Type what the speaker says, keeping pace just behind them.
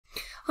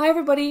Hi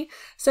everybody,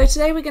 so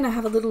today we're going to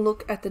have a little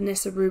look at the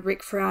NESA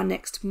rubric for our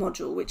next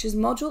module, which is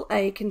Module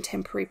A,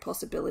 Contemporary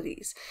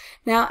Possibilities.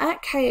 Now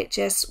at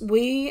KHS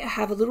we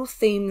have a little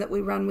theme that we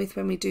run with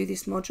when we do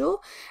this module,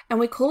 and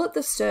we call it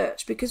the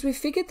search because we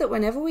figured that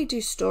whenever we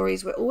do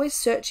stories we're always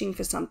searching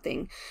for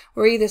something.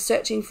 We're either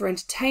searching for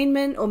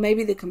entertainment, or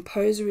maybe the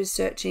composer is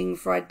searching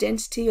for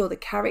identity, or the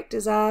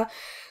characters are.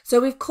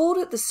 So we've called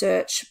it the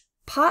search.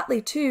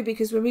 Partly too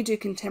because when we do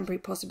contemporary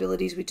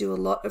possibilities we do a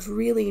lot of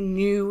really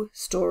new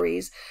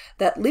stories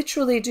that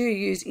literally do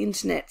use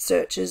internet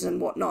searches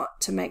and whatnot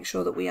to make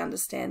sure that we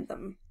understand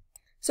them.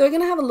 So we're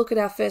going to have a look at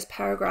our first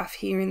paragraph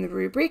here in the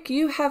rubric.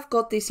 You have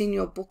got this in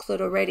your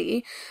booklet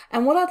already,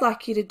 and what I'd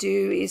like you to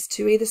do is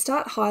to either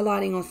start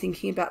highlighting or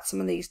thinking about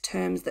some of these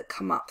terms that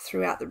come up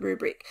throughout the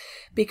rubric,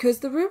 because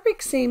the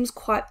rubric seems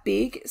quite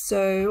big,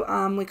 so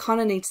we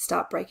kind of need to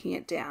start breaking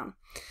it down.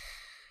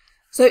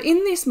 So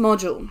in this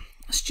module,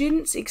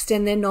 students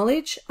extend their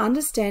knowledge,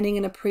 understanding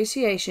and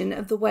appreciation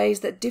of the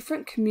ways that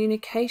different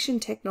communication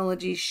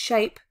technologies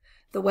shape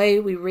the way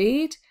we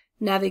read,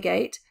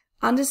 navigate,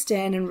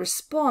 understand and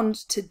respond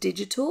to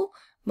digital,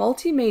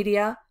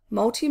 multimedia,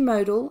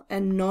 multimodal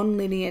and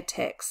non-linear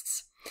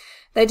texts.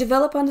 They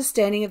develop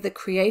understanding of the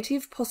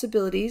creative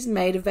possibilities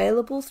made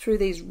available through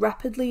these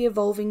rapidly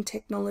evolving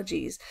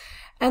technologies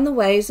and the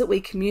ways that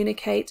we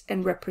communicate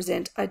and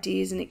represent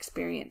ideas and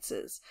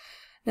experiences.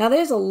 Now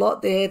there's a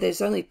lot there. There's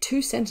only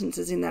 2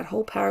 sentences in that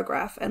whole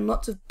paragraph and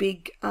lots of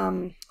big,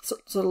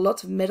 sort of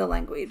lots of meta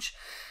language.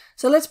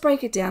 So let's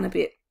break it down a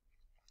bit.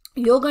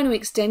 You're going to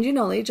extend your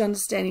knowledge,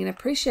 understanding and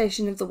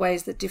appreciation of the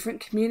ways that different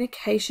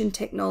communication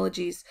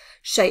technologies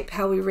shape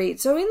how we read.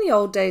 So in the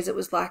old days it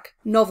was like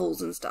novels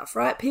and stuff,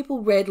 right?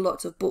 People read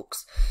lots of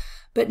books.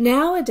 But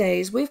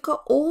nowadays we've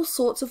got all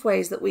sorts of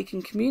ways that we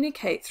can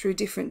communicate through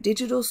different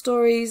digital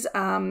stories,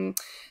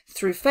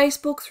 through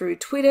Facebook, through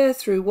Twitter,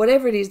 through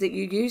whatever it is that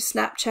you use,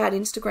 Snapchat,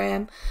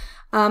 Instagram,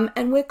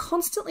 and we're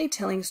constantly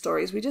telling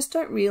stories. We just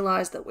don't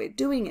realize that we're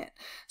doing it.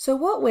 So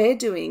what we're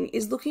doing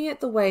is looking at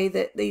the way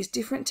that these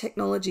different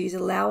technologies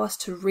allow us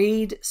to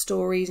read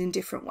stories in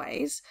different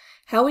ways,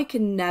 how we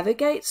can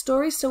navigate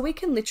stories, so we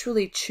can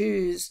literally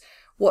choose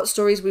what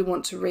stories we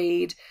want to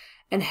read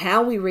and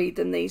how we read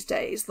them these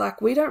days.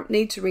 Like, we don't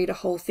need to read a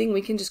whole thing.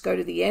 We can just go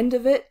to the end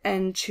of it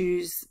and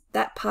choose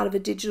that part of a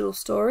digital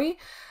story.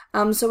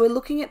 So we're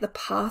looking at the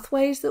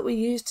pathways that we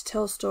use to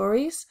tell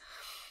stories.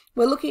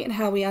 We're looking at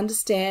how we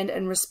understand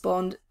and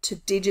respond to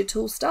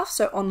digital stuff,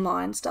 so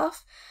online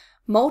stuff,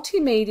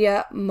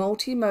 multimedia,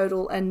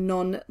 multimodal and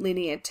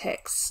non-linear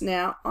texts.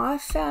 Now, I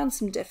found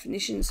some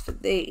definitions for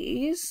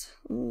these.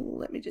 Ooh,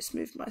 let me just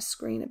move my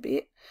screen a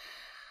bit.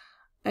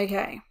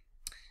 Okay.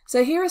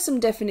 So here are some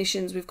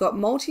definitions. We've got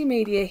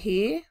multimedia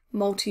here,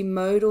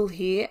 multimodal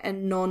here,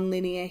 and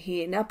non-linear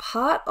here. Now,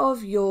 part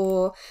of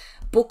your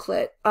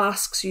booklet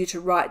asks you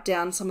to write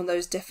down some of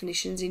those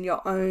definitions in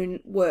your own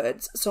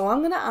words. So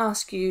I'm going to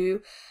ask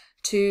you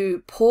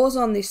to pause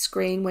on this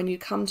screen when you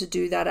come to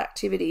do that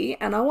activity,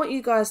 and I want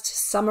you guys to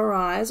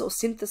summarize or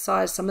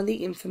synthesize some of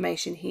the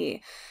information here,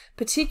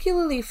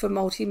 particularly for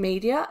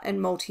multimedia and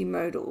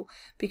multimodal,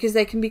 because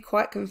they can be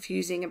quite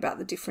confusing about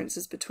the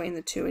differences between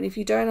the two. And if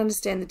you don't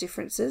understand the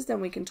differences,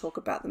 then we can talk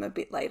about them a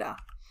bit later.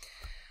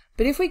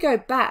 But if we go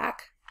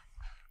back,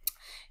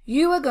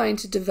 you are going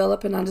to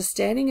develop an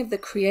understanding of the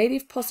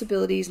creative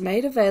possibilities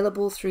made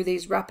available through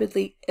these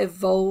rapidly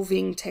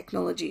evolving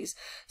technologies.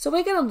 So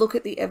we're going to look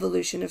at the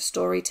evolution of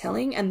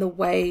storytelling and the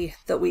way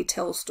that we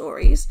tell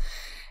stories.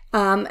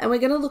 And we're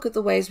going to look at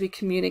the ways we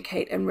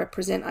communicate and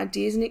represent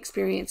ideas and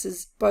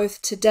experiences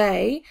both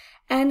today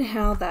and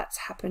how that's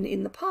happened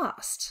in the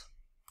past.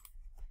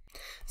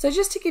 So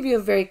just to give you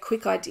a very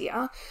quick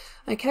idea,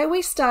 okay,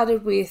 we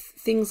started with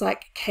things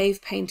like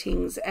cave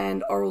paintings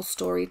and oral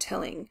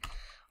storytelling.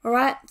 All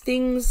right,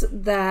 things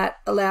that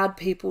allowed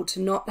people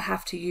to not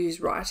have to use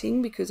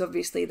writing, because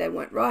obviously they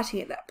weren't writing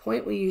at that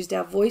point. We used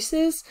our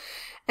voices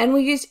and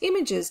we used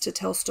images to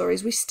tell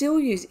stories. We still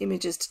use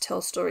images to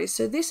tell stories.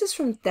 So this is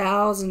from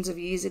thousands of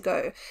years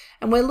ago.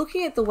 And we're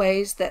looking at the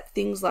ways that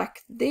things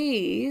like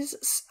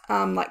these,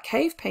 like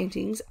cave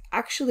paintings,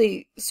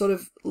 actually sort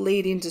of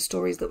lead into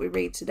stories that we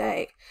read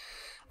today.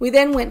 We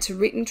then went to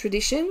written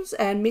traditions,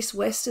 and Miss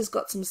West has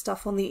got some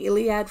stuff on the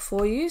Iliad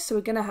for you. So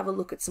we're going to have a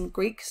look at some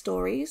Greek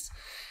stories.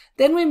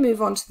 Then we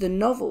move on to the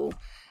novel.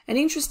 And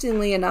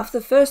interestingly enough, the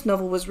first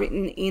novel was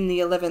written in the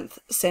 11th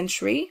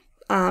century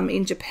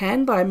in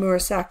Japan by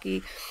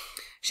Murasaki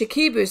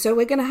Shikibu. So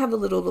we're going to have a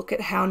little look at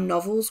how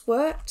novels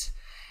worked.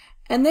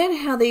 And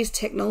then how these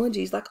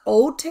technologies, like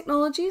old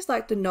technologies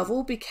like the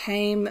novel,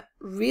 became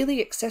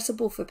really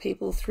accessible for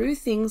people through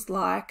things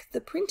like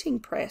the printing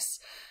press.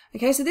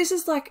 Okay, so this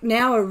is like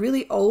now a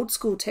really old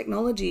school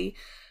technology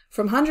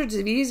from hundreds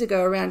of years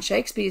ago, around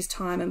Shakespeare's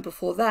time and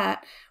before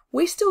that.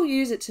 We still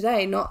use it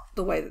today, not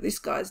the way that this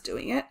guy's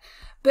doing it,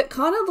 but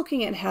kind of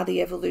looking at how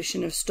the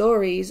evolution of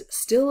stories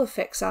still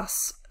affects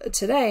us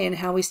today and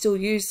how we still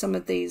use some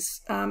of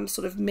these sort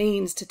of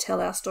means to tell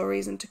our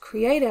stories and to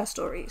create our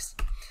stories.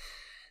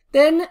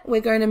 Then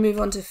we're going to move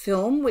on to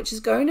film, which is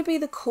going to be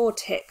the core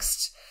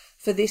text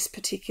for this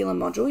particular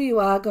module, you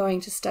are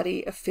going to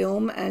study a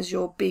film as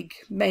your big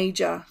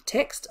major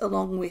text,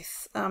 along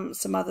with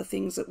some other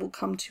things that we'll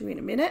come to in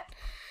a minute.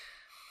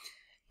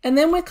 And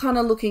then we're kind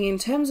of looking in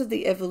terms of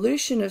the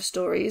evolution of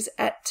stories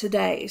at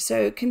today.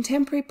 So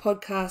contemporary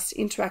podcasts,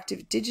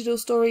 interactive digital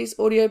stories,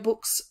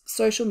 audiobooks,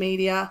 social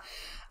media.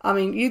 I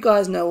mean, you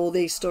guys know all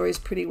these stories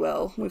pretty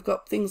well. We've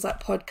got things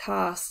like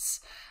podcasts,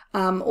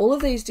 all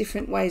of these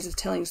different ways of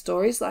telling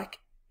stories, like,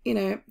 you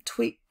know,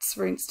 tweets,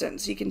 for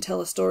instance. You can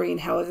tell a story in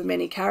however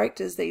many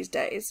characters these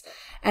days,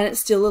 and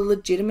it's still a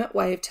legitimate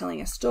way of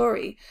telling a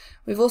story.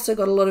 We've also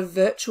got a lot of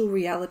virtual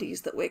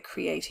realities that we're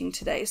creating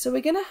today. So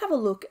we're going to have a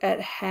look at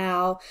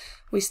how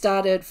we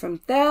started from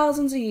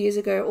thousands of years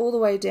ago all the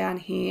way down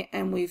here,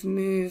 and we've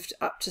moved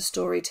up to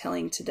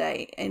storytelling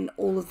today and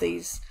all of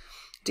these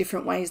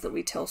different ways that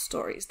we tell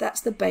stories.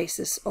 That's the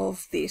basis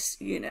of this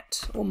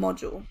unit or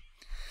module.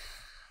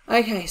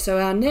 Okay, so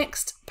our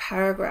next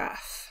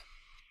paragraph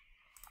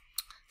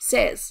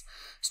says,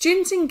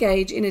 students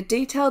engage in a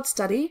detailed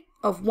study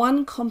of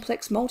one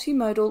complex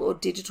multimodal or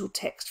digital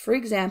text, for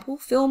example,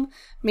 film,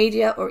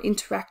 media, or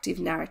interactive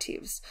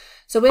narratives.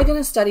 So we're going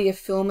to study a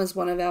film as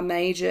one of our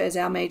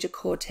major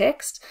core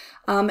text,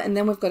 and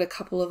then we've got a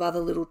couple of other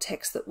little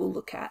texts that we'll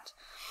look at.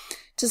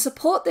 To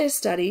support their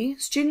study,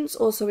 students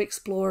also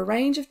explore a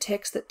range of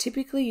texts that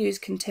typically use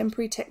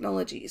contemporary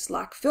technologies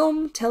like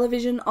film,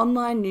 television,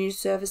 online news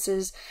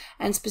services,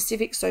 and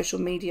specific social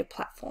media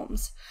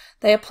platforms.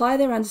 They apply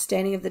their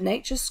understanding of the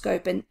nature,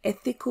 scope, and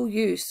ethical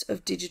use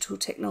of digital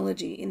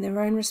technology in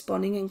their own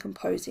responding and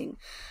composing.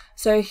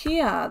 So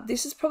here,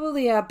 this is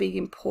probably our big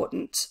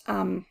important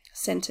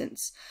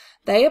sentence.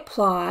 They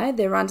apply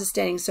their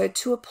understanding. So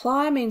to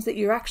apply means that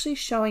you're actually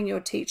showing your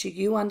teacher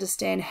you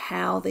understand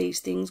how these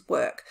things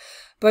work,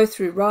 both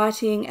through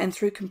writing and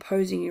through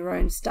composing your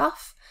own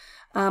stuff,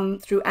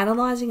 through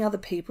analysing other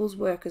people's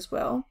work as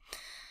well.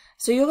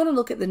 So you're going to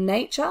look at the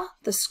nature,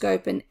 the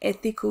scope, and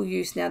ethical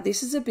use. Now,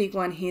 this is a big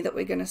one here that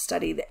we're going to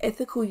study, the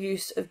ethical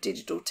use of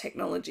digital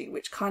technology,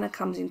 which kind of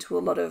comes into a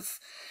lot of,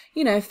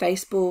 you know,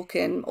 Facebook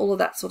and all of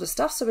that sort of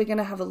stuff. So we're going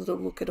to have a little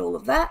look at all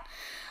of that.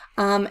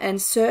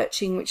 And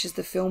searching, which is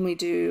the film we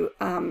do,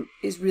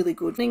 is really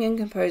good. And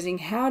composing,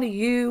 how do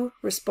you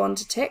respond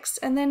to text,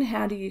 and then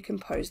how do you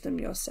compose them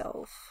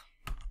yourself?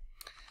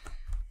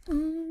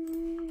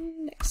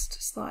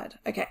 Next slide.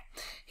 Okay,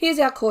 here's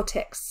our core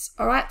texts.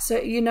 All right, so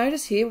you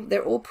notice here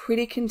they're all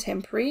pretty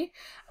contemporary.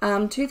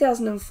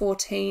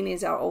 2014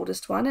 is our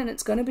oldest one, and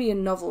it's going to be a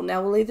novel.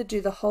 Now we'll either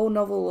do the whole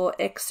novel or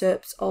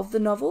excerpts of the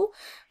novel.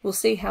 We'll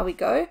see how we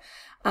go.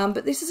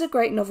 But this is a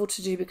great novel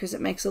to do because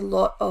it makes a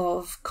lot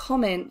of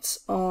comments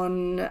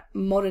on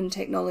modern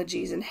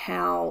technologies and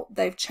how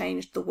they've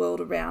changed the world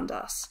around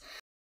us.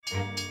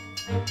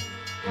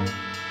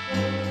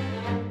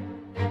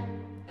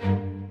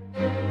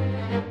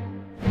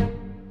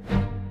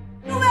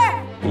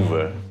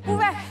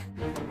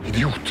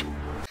 Idiot.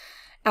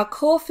 Our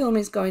core film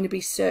is going to be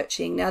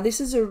searching. Now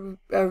this is a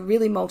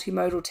really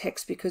multimodal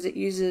text because it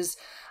uses,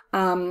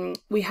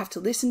 we have to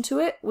listen to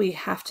it, we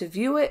have to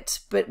view it,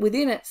 but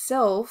within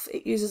itself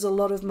it uses a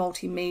lot of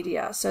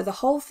multimedia. So the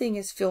whole thing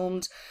is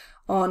filmed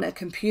on a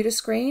computer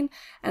screen,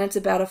 and it's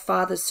about a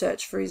father's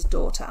search for his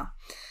daughter,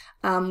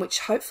 which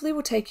hopefully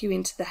will take you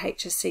into the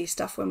HSC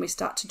stuff when we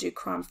start to do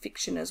crime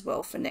fiction as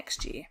well for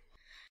next year.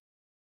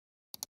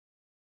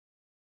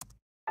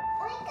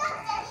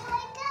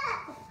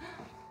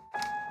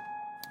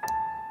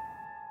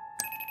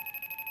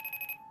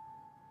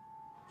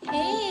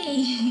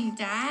 Hey,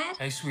 Dad.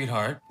 Hey,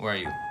 sweetheart. Where are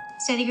you?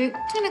 Study group.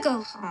 I'm gonna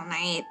go all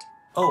night.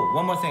 Oh,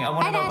 one more thing. I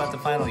want to know Dad. about the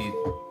final you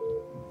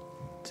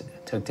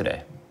took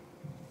today.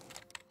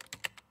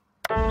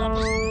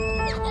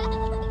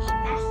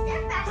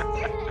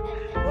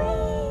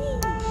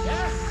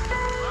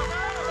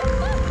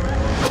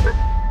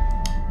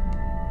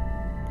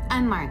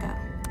 I'm Margot.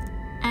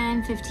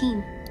 I'm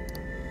 15.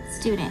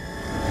 Student.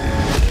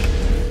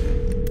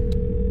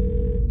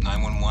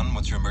 911,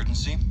 what's your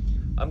emergency?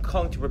 I'm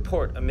calling to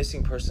report a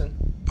missing person.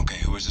 Okay,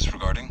 who is this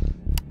regarding?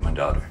 My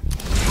daughter.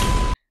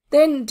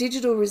 Then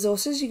digital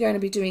resources, you're going to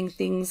be doing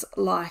things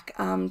like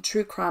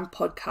true crime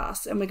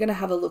podcasts, and we're going to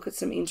have a look at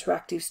some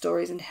interactive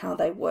stories and how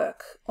they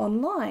work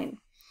online.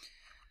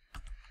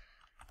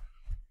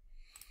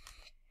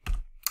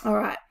 All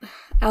right,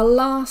 our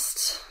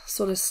last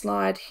sort of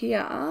slide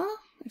here,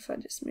 if I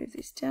just move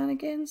this down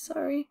again,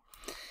 sorry.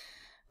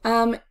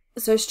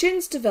 So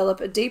students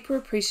develop a deeper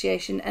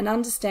appreciation and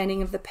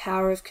understanding of the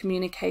power of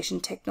communication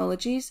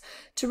technologies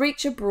to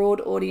reach a broad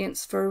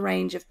audience for a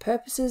range of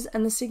purposes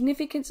and the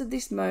significance of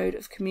this mode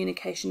of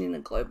communication in a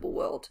global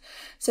world.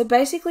 So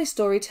basically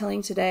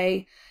storytelling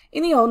today,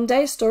 in the olden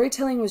days,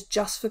 storytelling was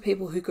just for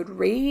people who could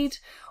read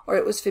or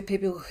it was for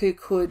people who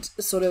could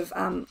sort of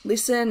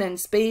listen and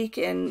speak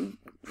and,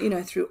 you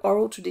know, through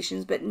oral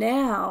traditions. But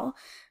now,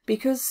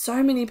 because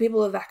so many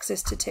people have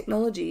access to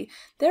technology,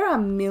 there are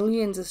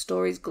millions of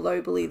stories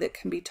globally that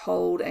can be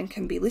told and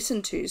can be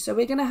listened to. So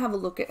we're going to have a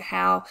look at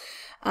how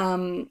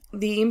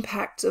the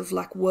impact of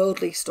like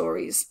worldly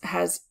stories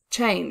has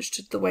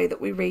changed the way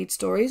that we read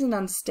stories and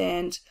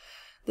understand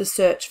the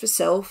search for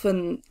self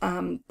and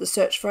the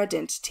search for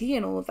identity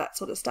and all of that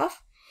sort of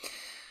stuff.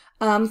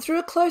 Through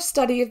a close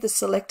study of the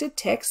selected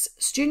texts,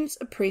 students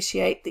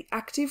appreciate the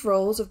active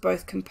roles of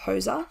both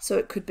composer, so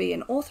it could be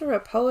an author, a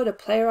poet, a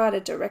playwright, a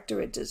director,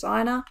 a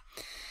designer,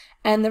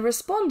 and the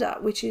responder,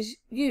 which is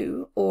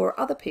you or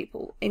other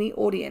people, any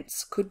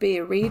audience. Could be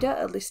a reader,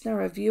 a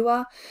listener, a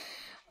viewer.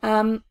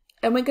 And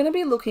we're going to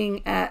be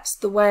looking at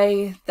the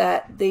way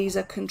that these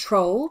are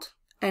controlled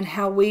and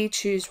how we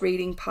choose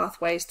reading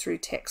pathways through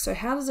text. So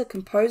how does a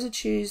composer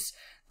choose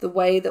the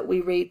way that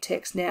we read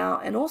text now,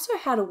 and also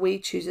how do we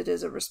choose it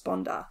as a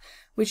responder,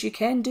 which you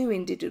can do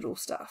in digital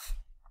stuff.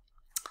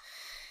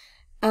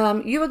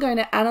 You are going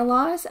to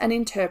analyse and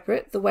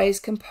interpret the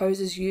ways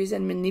composers use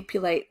and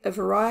manipulate a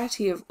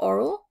variety of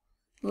oral,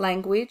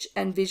 language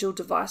and visual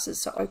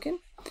devices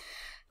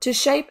to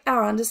shape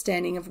our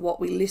understanding of what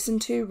we listen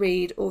to,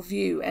 read or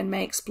view, and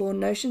may explore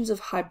notions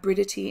of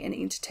hybridity and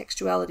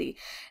intertextuality.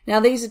 Now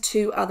these are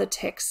two other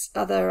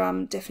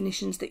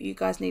definitions that you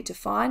guys need to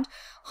find.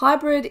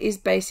 Hybrid is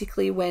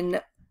basically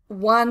when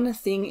one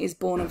thing is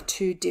born of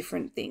two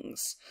different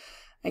things.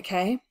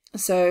 Okay,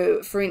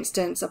 so for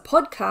instance, a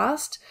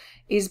podcast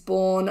is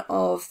born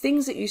of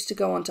things that used to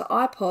go onto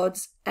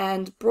iPods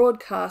and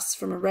broadcasts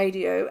from a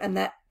radio, and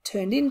that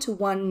turned into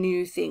one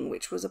new thing,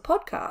 which was a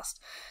podcast.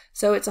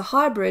 So it's a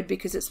hybrid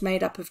because it's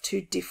made up of two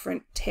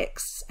different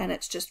texts and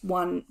it's just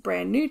one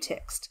brand new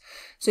text.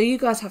 So you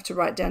guys have to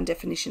write down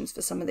definitions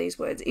for some of these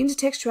words.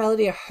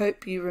 Intertextuality, I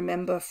hope you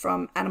remember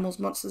from Animals,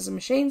 Monsters and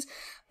Machines,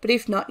 but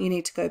if not, you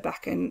need to go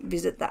back and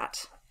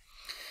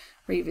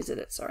revisit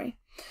it, sorry.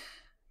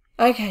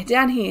 Okay,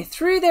 down here,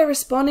 through their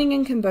responding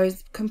and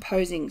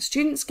composing,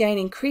 students gain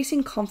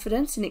increasing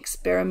confidence in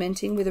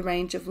experimenting with a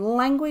range of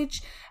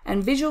language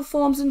and visual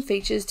forms and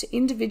features to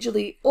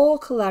individually or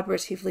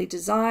collaboratively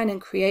design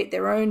and create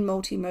their own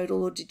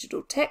multimodal or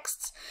digital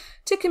texts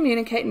to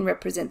communicate and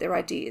represent their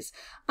ideas,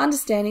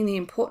 understanding the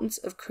importance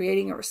of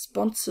creating a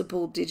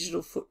responsible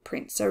digital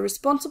footprint. So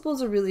responsible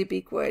is a really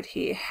big word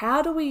here.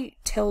 How do we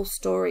tell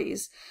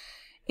stories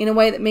in a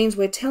way that means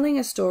we're telling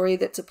a story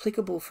that's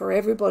applicable for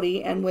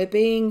everybody, and we're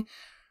being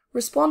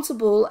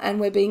responsible and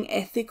we're being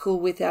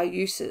ethical with our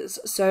uses?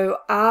 So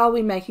are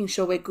we making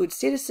sure we're good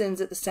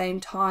citizens at the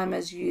same time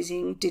as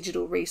using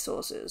digital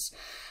resources,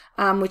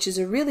 which is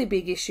a really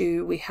big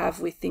issue we have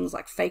with things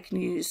like fake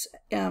news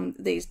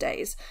these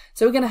days.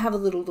 So we're going to have a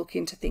little look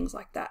into things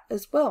like that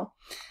as well.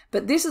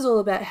 But this is all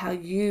about how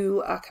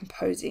you are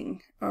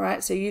composing, all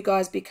right? So you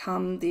guys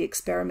become the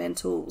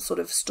experimental sort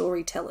of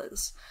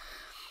storytellers.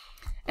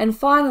 And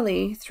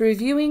finally, through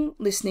viewing,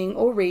 listening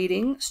or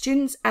reading,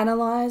 students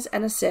analyse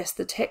and assess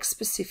the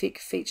text-specific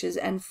features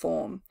and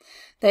form.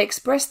 They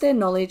express their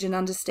knowledge and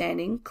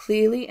understanding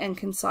clearly and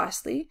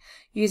concisely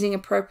using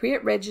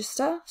appropriate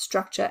register,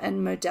 structure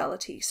and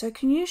modality. So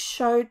can you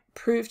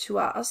prove to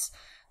us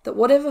that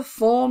whatever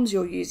forms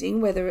you're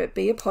using, whether it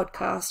be a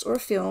podcast or a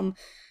film,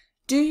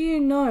 do you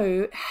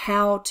know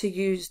how to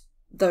use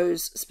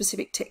those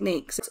specific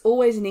techniques? It's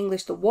always in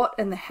English, the what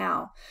and the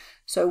how.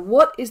 So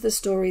what is the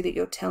story that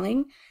you're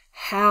telling?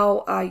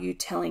 How are you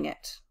telling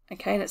it?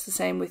 Okay, and it's the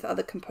same with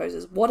other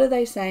composers. What are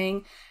they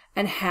saying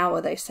and how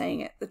are they saying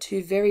it? The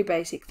two very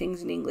basic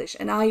things in English.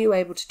 And are you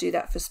able to do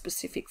that for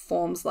specific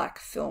forms like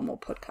film or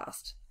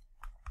podcast?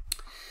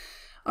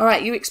 All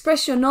right, you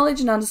express your knowledge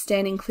and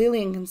understanding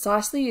clearly and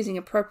concisely using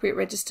appropriate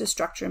register,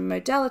 structure and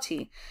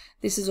modality.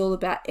 This is all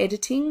about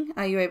editing.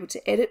 Are you able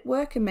to edit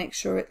work and make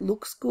sure it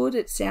looks good,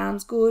 it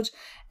sounds good,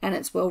 and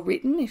it's well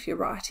written if you're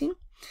writing?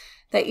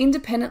 They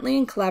independently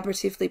and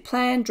collaboratively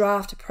plan,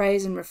 draft,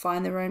 appraise, and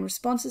refine their own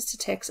responses to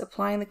text,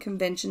 applying the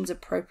conventions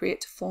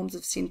appropriate to forms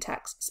of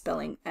syntax,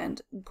 spelling,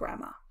 and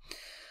grammar.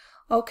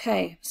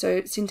 Okay,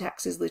 so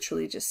syntax is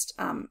literally just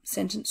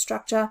sentence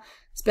structure.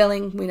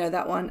 Spelling, we know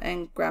that one,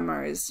 and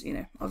grammar is,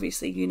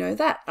 obviously you know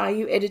that. Are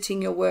you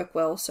editing your work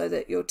well so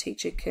that your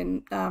teacher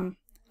can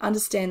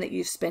understand that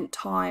you've spent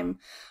time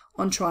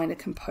on trying to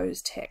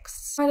compose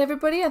texts? All right,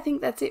 everybody, I think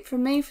that's it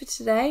from me for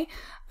today.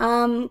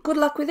 Good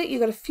luck with it. You've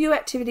got a few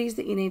activities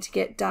that you need to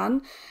get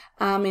done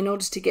in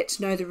order to get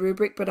to know the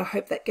rubric, but I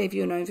hope that gave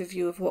you an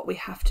overview of what we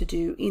have to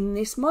do in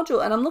this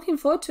module, and I'm looking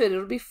forward to it.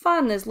 It'll be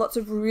fun. There's lots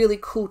of really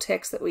cool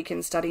text that we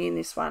can study in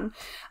this one,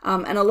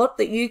 and a lot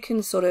that you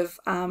can sort of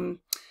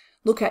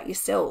look at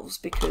yourselves,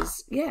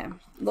 because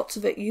lots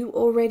of it you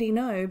already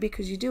know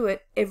because you do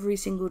it every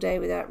single day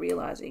without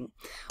realizing.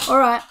 All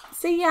right,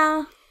 see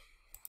ya.